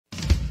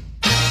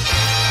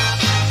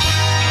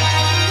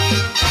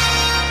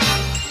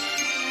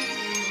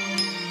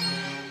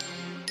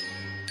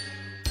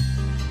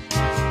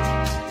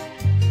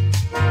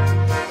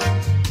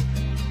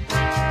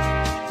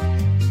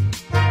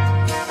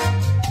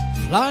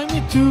Fly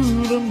me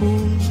to the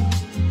moon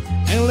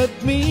and let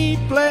me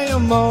play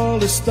among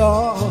the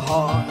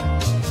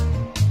stars.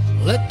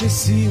 Let me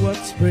see what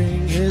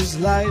spring is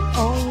like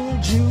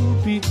on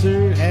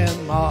Jupiter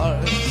and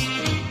Mars.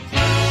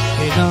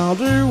 In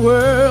other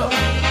world,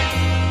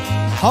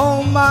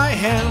 hold my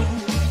hand.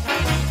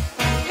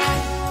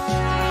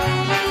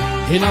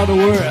 In other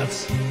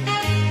words,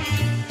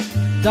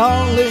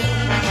 darling,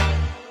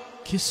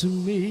 kiss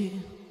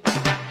me.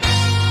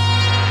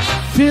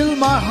 Fill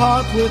my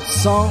heart with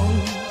song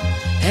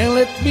and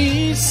let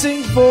me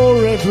sing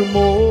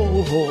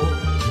forevermore.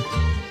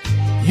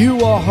 You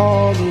are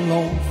hard to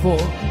long for,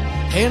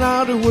 and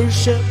I to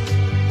worship,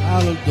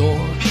 I'll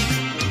adore.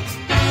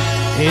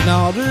 In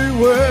other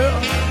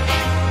words,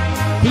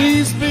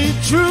 please be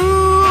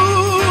true.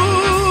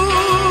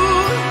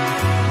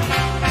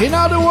 In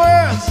other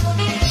words,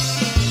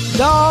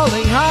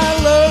 darling, I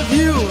love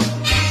you.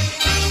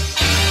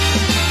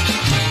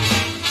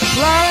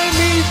 Fly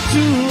me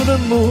to the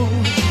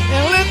moon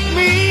and let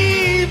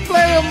me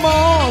play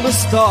among the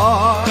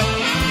stars.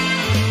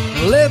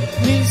 Let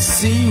me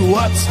see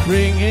what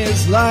spring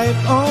is like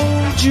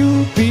on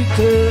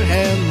Jupiter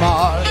and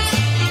Mars.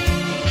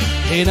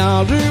 In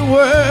other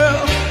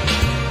words,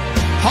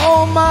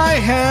 hold my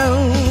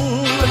hand.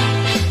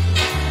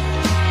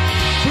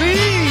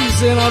 Please,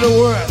 in other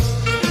words,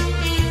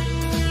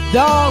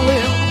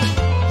 darling,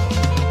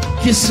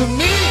 kiss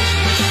me.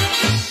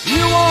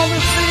 You want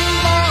to fill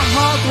my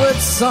heart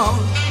with song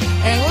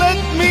and let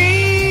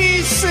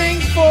me sing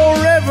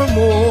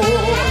forevermore.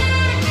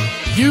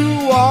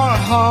 You are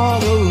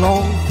hard to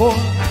long for,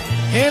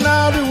 and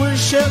I to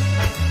worship,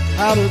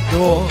 I to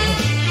adore.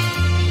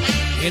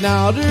 In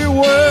other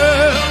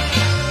words,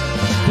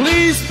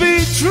 please be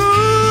true.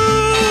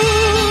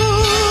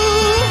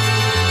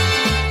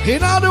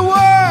 In other